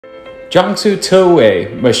Jiangsu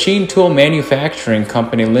Tewei Machine Tool Manufacturing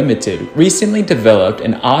Company Limited recently developed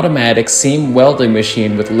an automatic seam welding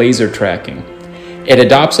machine with laser tracking. It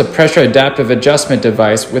adopts a pressure adaptive adjustment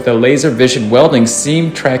device with a laser vision welding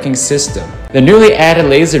seam tracking system. The newly added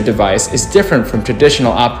laser device is different from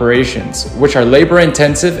traditional operations, which are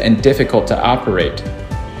labor-intensive and difficult to operate.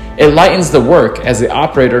 It lightens the work as the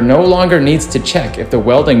operator no longer needs to check if the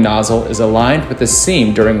welding nozzle is aligned with the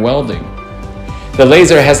seam during welding. The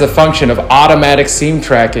laser has the function of automatic seam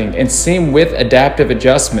tracking and seam width adaptive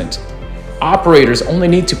adjustment. Operators only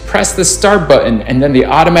need to press the start button and then the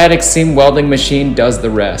automatic seam welding machine does the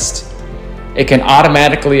rest. It can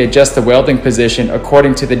automatically adjust the welding position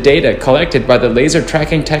according to the data collected by the laser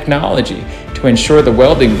tracking technology to ensure the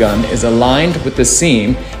welding gun is aligned with the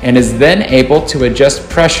seam and is then able to adjust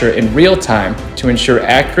pressure in real time to ensure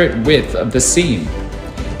accurate width of the seam.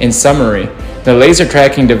 In summary, the laser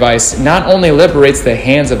tracking device not only liberates the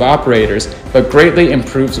hands of operators, but greatly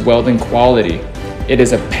improves welding quality. It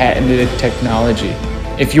is a patented technology.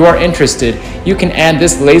 If you are interested, you can add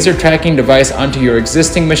this laser tracking device onto your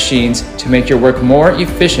existing machines to make your work more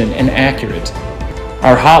efficient and accurate.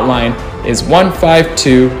 Our hotline is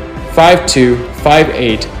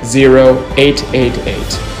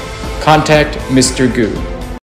 152-5258-0888. Contact Mr. Gu.